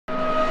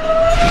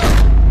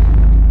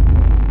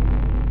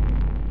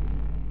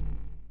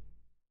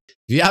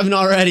If you haven't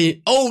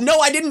already, oh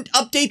no, I didn't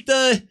update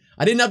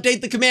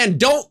the command.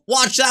 Don't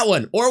watch that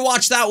one or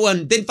watch that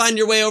one, then find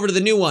your way over to the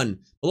new one.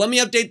 But let me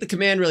update the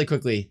command really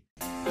quickly.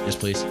 Yes,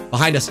 please.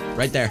 Behind us,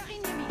 right there.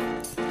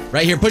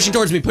 Right here, push it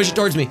towards me, push it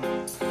towards me.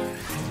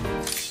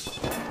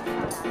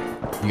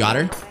 You got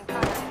her?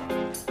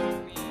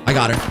 I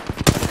got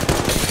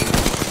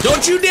her.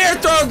 Don't you dare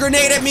throw a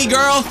grenade at me,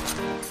 girl.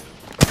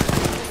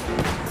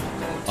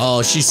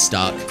 Oh, she's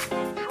stuck.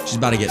 She's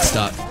about to get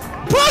stuck.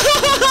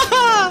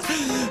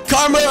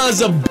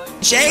 Carmela's a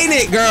bitch, ain't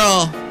it,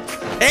 girl?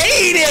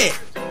 Ain't it?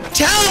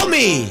 Tell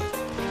me.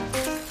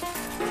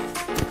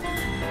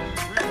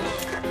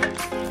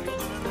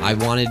 I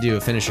wanted to do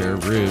a finisher.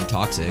 Rude,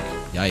 toxic.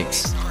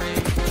 Yikes.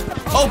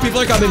 Oh, people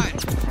are coming.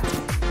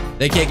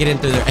 They can't get in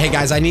through there. Hey,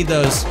 guys, I need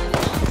those.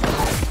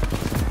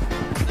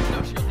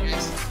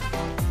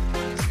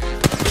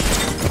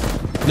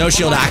 No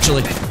shield,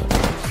 actually.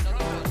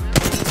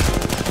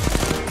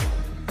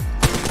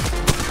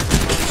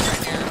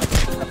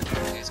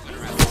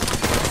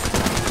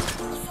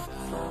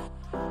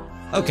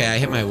 Okay, I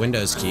hit my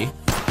Windows key.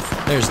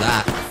 There's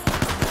that.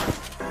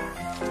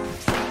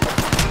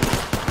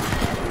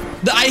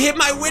 I hit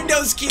my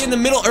Windows key in the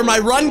middle, or my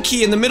run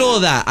key in the middle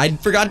of that. I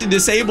forgot to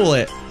disable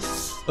it.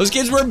 Those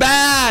kids were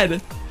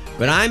bad,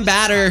 but I'm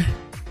badder.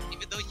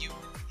 Even though you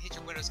hit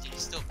your Windows key, he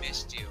still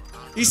missed you.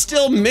 He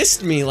still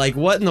missed me. Like,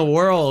 what in the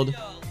world?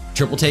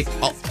 Triple take.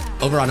 Oh,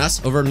 over on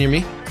us. Over near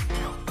me.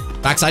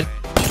 Backside.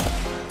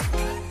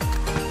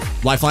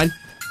 Lifeline.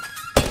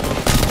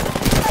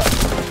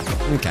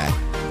 Okay.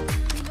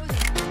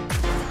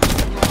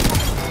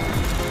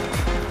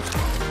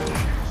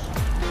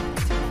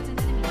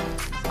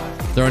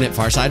 Throwing it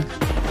far side.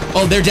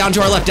 Oh, they're down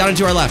to our left. Down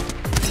into our left.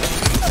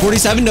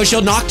 47. No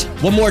shield knocked.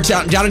 One more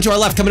down into our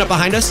left. Coming up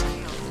behind us.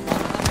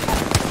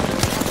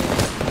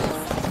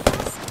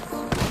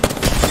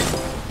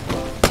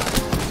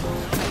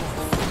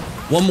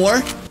 One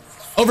more.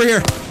 Over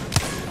here.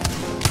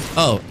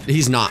 Oh,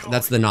 he's knocked.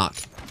 That's the knock.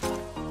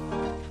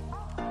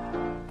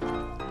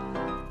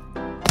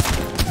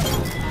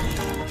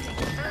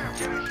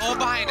 Oh,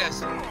 behind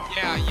us.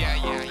 Yeah.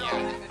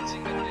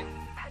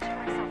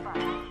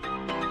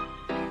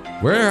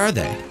 Where are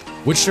they?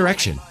 Which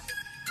direction?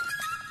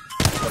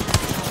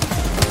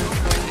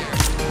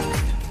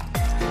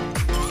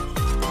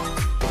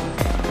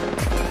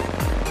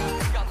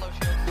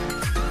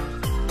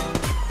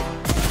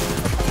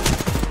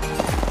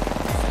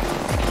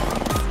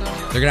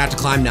 They're gonna have to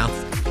climb now.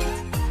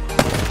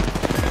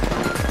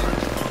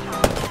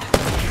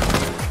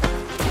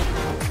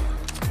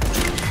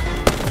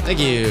 Thank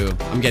you.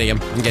 I'm getting him.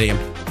 I'm getting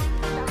him.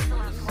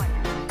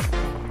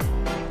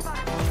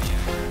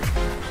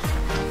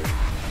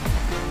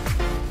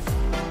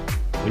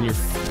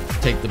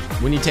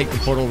 When you take the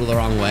portal the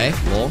wrong way,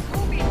 lol.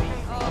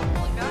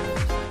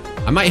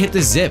 I might hit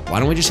the zip. Why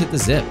don't we just hit the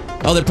zip?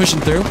 Oh, they're pushing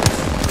through.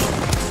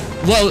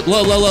 Low.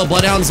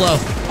 Bloodhound's low.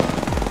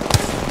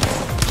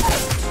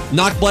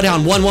 Knock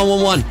Bloodhound. One.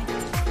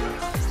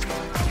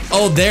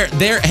 Oh,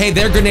 hey,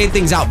 their grenade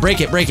thing's out. Break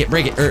it.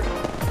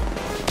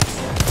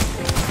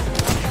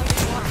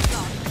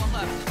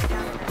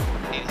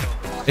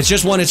 It's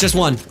just one.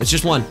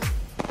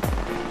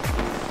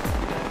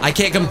 I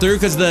can't come through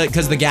because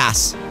the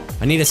gas.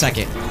 I need a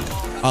second.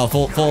 Oh,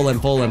 pull him.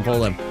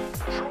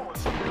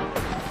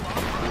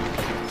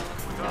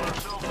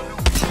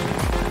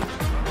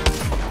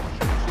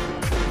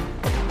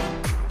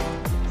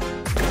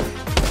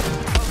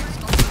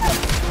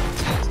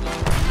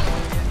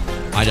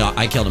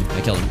 I killed him.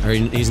 Or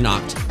he's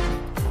knocked.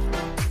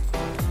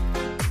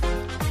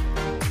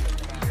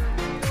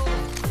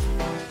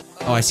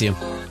 Oh, I see him.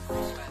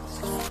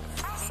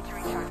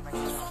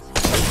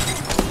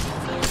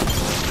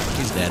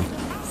 He's dead.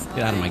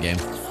 Get out of my game.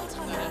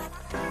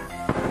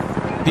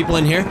 People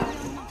in here?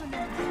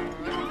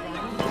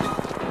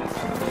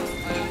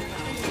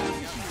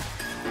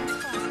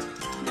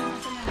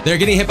 They're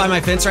getting hit by my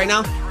fence right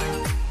now?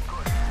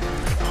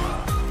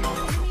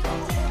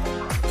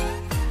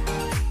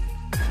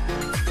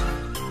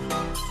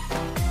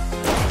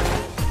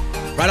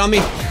 Right on me.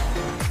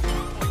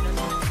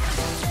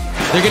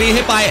 They're getting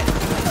hit by it.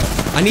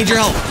 I need your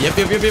help. Yep.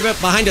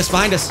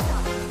 Behind us.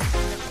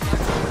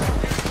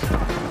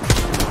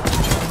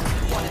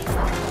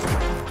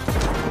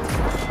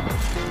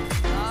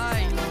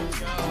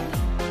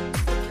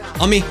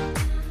 On me.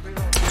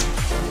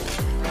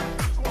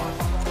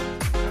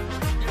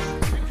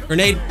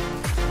 Grenade.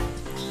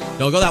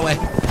 Don't go that way.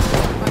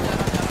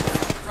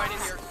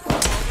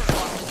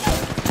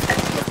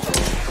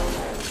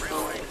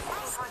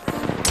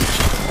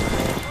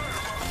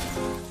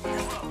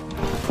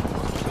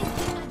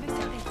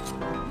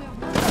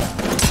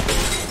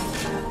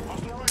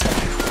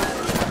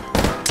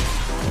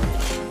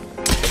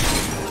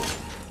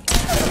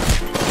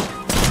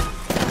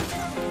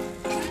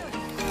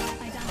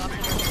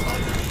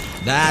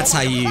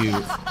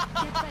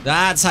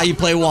 That's how you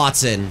play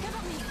Watson.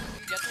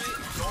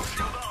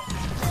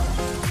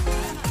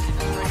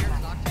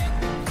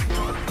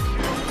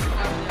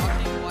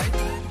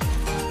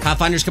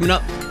 Pathfinder's coming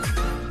up.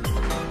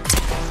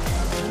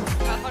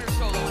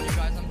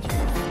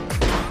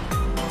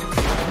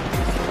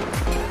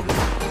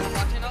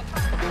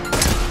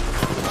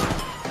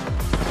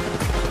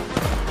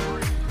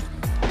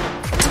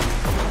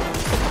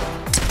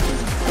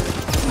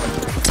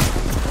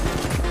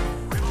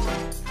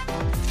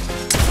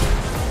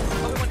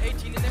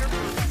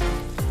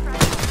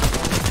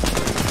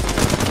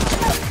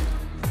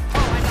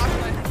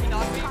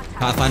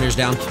 Pathfinder's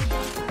down.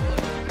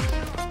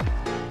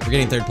 We're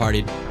getting third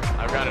partied.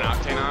 I've got an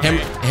octane on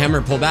me.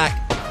 Hammer, pull back.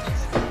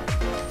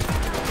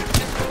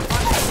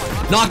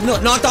 Knock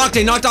the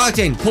octane, knock the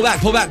octane. Pull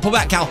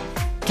back, Cal.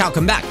 Cal,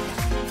 come back.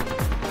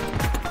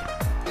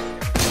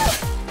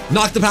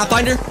 Knock the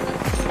Pathfinder.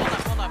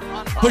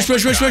 Push.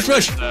 Watson,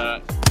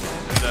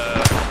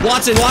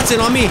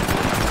 on me.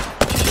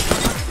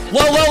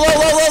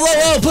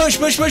 Whoa. Push.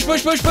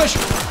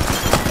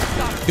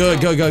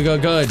 Good.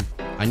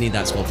 I need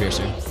that skull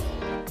piercer.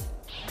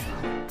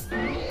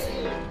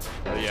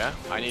 Oh yeah,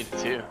 I need it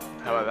too.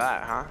 How about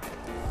that, huh?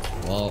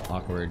 Well,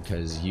 awkward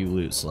because you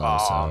loot slow,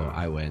 so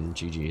I win.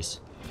 GG's.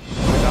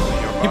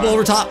 People People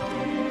over top.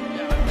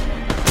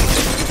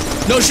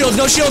 No shields.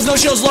 Low.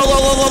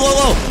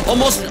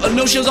 Almost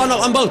no shields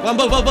on both.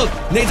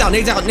 Nades out.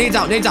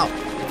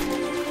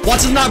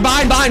 Watson's not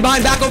behind.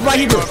 Back over by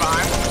Hebrew.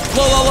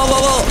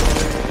 Low.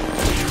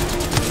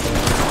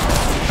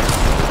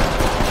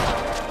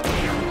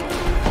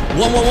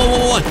 One.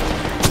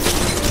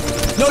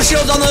 No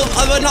shields on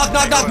the knock.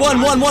 One.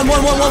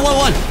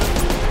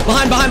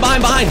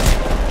 Behind.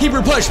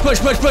 Hebrew push.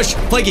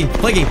 Flanking.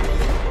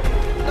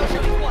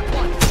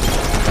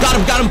 Got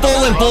him.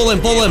 Full in.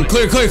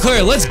 Clear.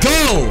 Let's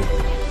go.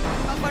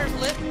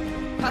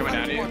 Coming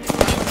at you.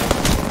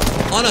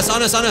 On us.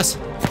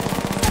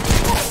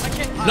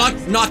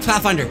 Knock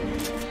Pathfinder.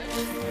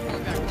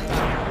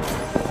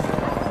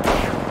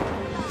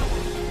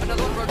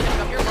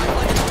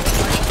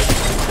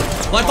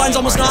 Lifeline's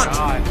almost knocked.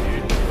 God, dude.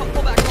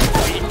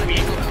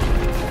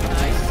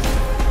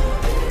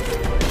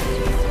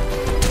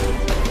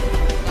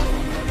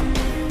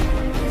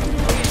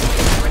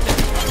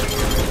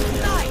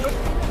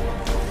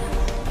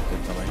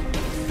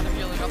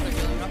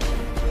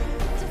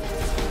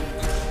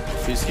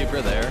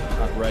 Peacekeeper there,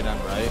 right on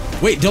right.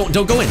 Wait, don't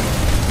go in.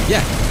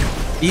 Yeah.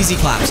 Easy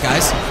claps,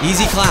 guys.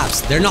 Easy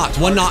claps. They're knocked.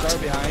 One knocked.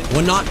 I got him.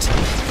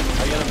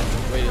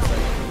 Wait a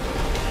second.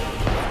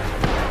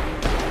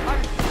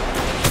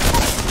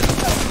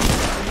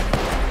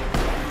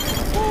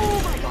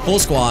 Full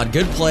squad.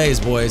 Good plays,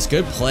 boys.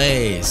 Good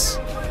plays.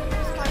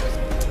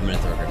 I'm gonna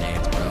throw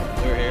grenades, bro.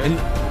 They're here.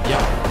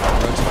 Yep.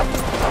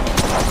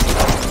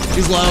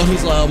 He's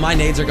low. My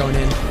nades are going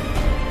in.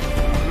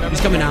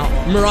 He's coming out.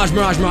 Mirage.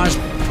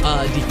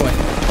 Decoy.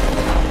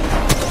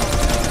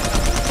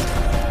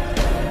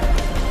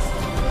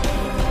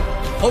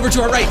 Over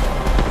to our right.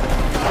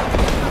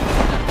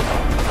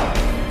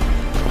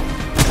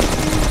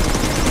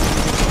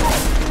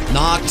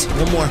 Knocked.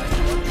 One more.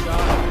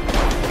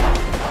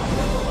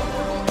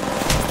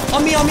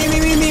 On me.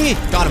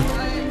 Got him.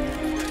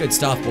 Good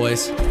stuff,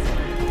 boys.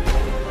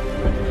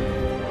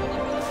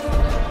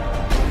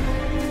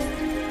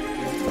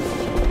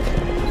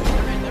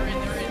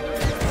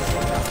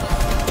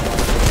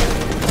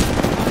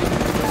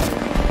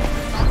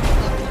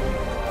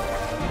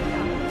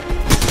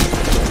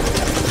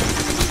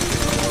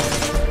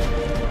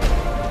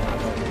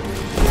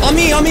 On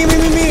me. I'm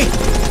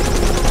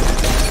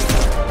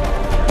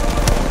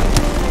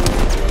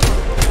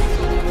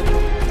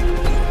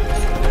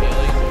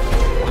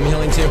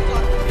healing too.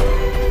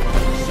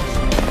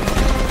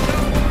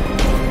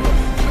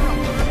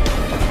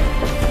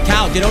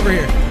 Cal, get over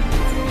here.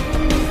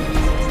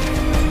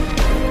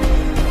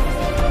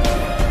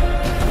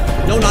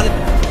 No, not it.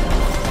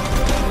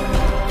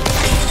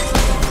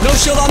 No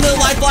shield on the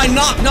lifeline.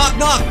 Knock.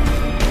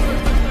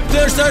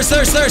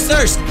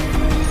 Thirst.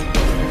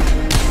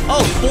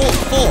 Oh, full.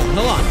 Hold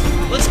on.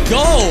 Let's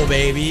go,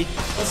 baby.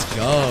 Let's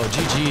go.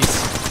 GG's.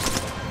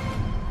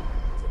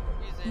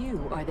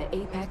 You are the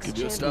Apex Good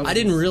champion. I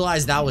didn't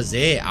realize that was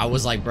it. I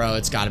was like, bro,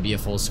 it's got to be a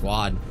full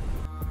squad.